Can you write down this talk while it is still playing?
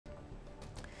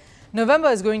November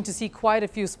is going to see quite a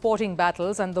few sporting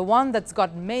battles, and the one that's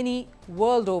got many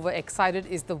world over excited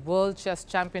is the World Chess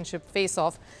Championship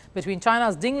face-off between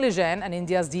China's Ding Liren and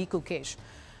India's D Gukesh.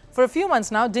 For a few months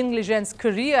now, Ding Liren's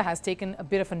career has taken a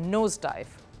bit of a nosedive.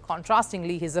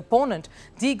 Contrastingly, his opponent,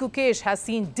 D Gukesh, has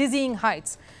seen dizzying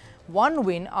heights, one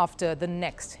win after the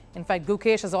next. In fact,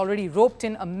 Gukesh has already roped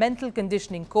in a mental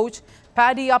conditioning coach,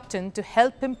 Paddy Upton, to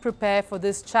help him prepare for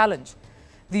this challenge.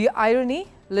 The irony?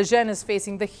 Liren is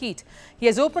facing the heat. He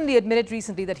has openly admitted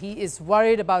recently that he is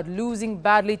worried about losing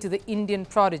badly to the Indian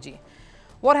prodigy.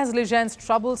 What has Liren's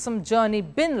troublesome journey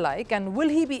been like, and will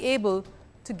he be able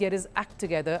to get his act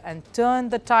together and turn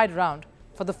the tide round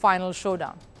for the final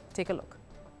showdown? Take a look.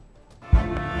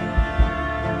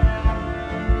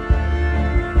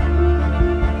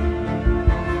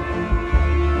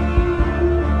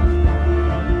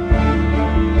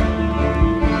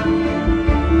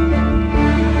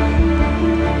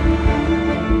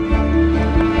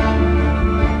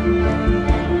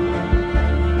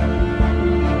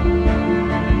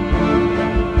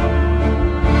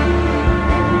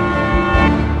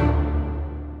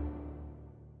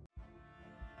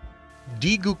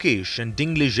 D Gukesh and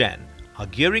Ding Liren are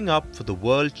gearing up for the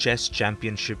World Chess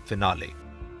Championship finale.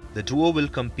 The duo will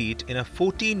compete in a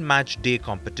 14-match day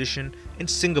competition in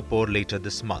Singapore later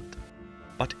this month.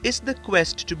 But is the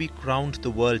quest to be crowned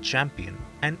the world champion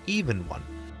an even one?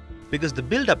 Because the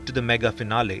build-up to the mega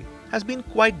finale has been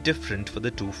quite different for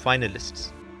the two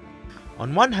finalists.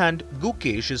 On one hand,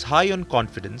 Gukesh is high on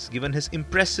confidence given his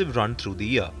impressive run through the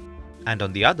year. And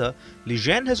on the other,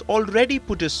 Liren has already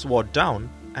put his sword down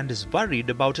and is worried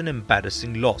about an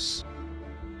embarrassing loss.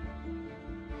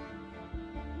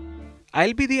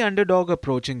 I'll be the underdog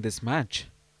approaching this match.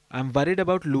 I'm worried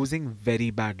about losing very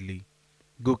badly.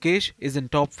 Gukesh is in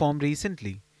top form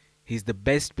recently. He's the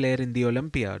best player in the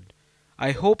Olympiad.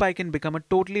 I hope I can become a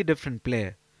totally different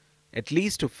player. At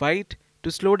least to fight,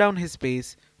 to slow down his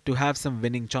pace, to have some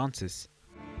winning chances.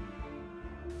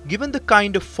 Given the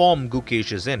kind of form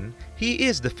Gukesh is in, he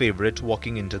is the favourite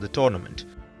walking into the tournament.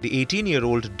 The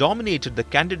 18-year-old dominated the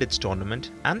Candidates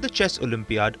Tournament and the Chess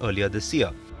Olympiad earlier this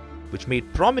year, which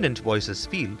made prominent voices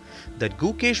feel that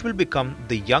Gukesh will become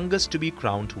the youngest to be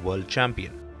crowned world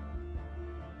champion.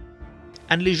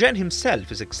 And Liren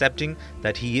himself is accepting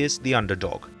that he is the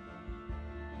underdog.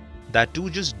 That too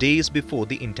just days before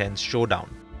the intense showdown.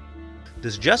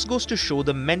 This just goes to show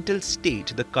the mental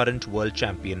state the current world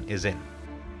champion is in.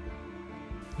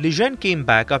 Liren came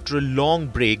back after a long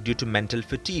break due to mental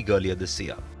fatigue earlier this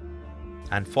year.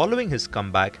 And following his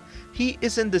comeback, he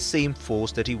isn't the same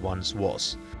force that he once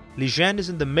was. Liren is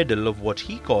in the middle of what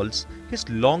he calls his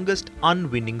longest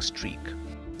unwinning streak.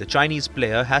 The Chinese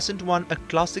player hasn't won a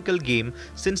classical game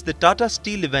since the Tata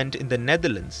Steel event in the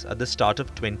Netherlands at the start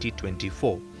of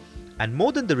 2024. And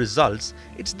more than the results,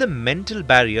 it's the mental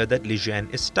barrier that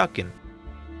Liren is stuck in.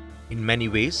 In many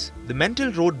ways, the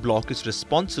mental roadblock is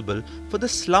responsible for the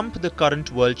slump the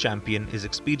current world champion is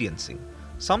experiencing.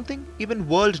 Something even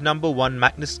world #1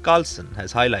 Magnus Carlsen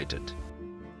has highlighted.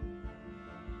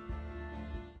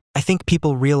 I think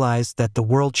people realize that the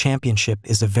World Championship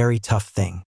is a very tough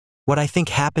thing. What I think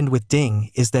happened with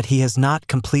Ding is that he has not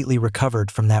completely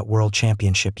recovered from that World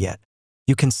Championship yet.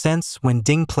 You can sense when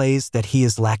Ding plays that he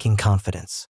is lacking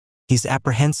confidence. He's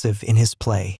apprehensive in his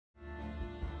play.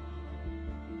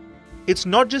 It's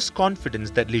not just confidence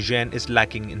that Liren is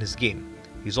lacking in his game.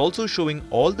 He's also showing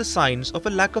all the signs of a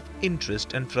lack of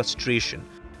interest and frustration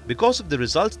because of the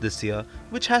results this year,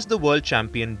 which has the world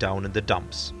champion down in the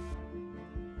dumps.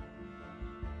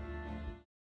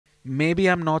 Maybe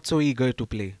I'm not so eager to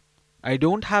play. I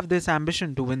don't have this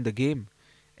ambition to win the game.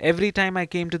 Every time I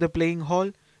came to the playing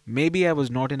hall, maybe I was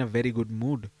not in a very good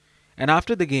mood. And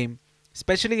after the game,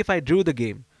 especially if I drew the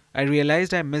game, I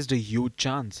realized I missed a huge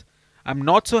chance. I'm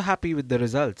not so happy with the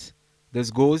results. This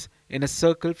goes in a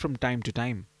circle from time to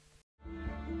time.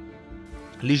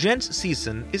 Liren's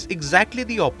season is exactly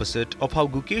the opposite of how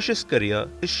Gukesh's career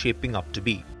is shaping up to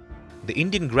be. The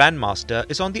Indian Grandmaster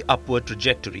is on the upward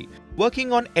trajectory,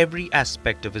 working on every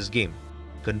aspect of his game,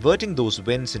 converting those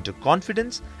wins into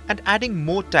confidence and adding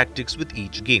more tactics with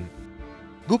each game.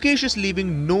 Gukesh is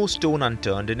leaving no stone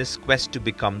unturned in his quest to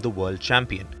become the world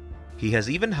champion. He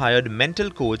has even hired mental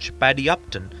coach Paddy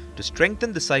Upton to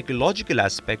strengthen the psychological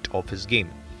aspect of his game.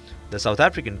 The South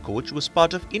African coach was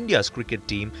part of India's cricket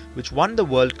team which won the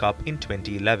World Cup in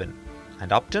 2011,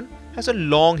 and Upton has a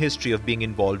long history of being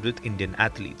involved with Indian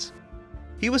athletes.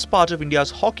 He was part of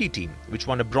India's hockey team which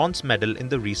won a bronze medal in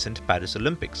the recent Paris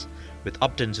Olympics. With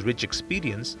Upton's rich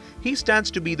experience, he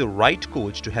stands to be the right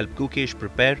coach to help Gukesh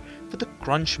prepare for the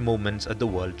crunch moments at the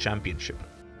World Championship.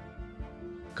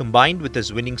 Combined with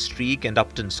his winning streak and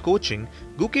Upton's coaching,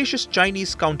 Gukesh's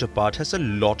Chinese counterpart has a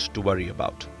lot to worry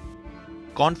about.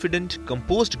 Confident,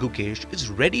 composed Gukesh is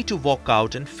ready to walk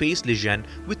out and face Liren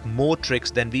with more tricks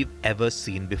than we've ever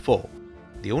seen before.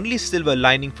 The only silver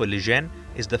lining for Liren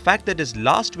is the fact that his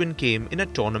last win came in a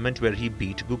tournament where he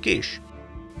beat Gukesh.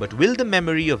 But will the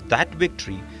memory of that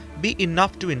victory be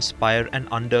enough to inspire an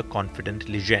underconfident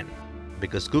Liren?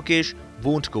 Because Gukesh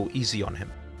won't go easy on him.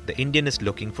 The Indian is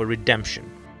looking for redemption.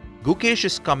 Gukesh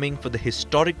is coming for the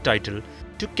historic title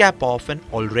to cap off an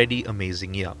already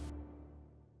amazing year.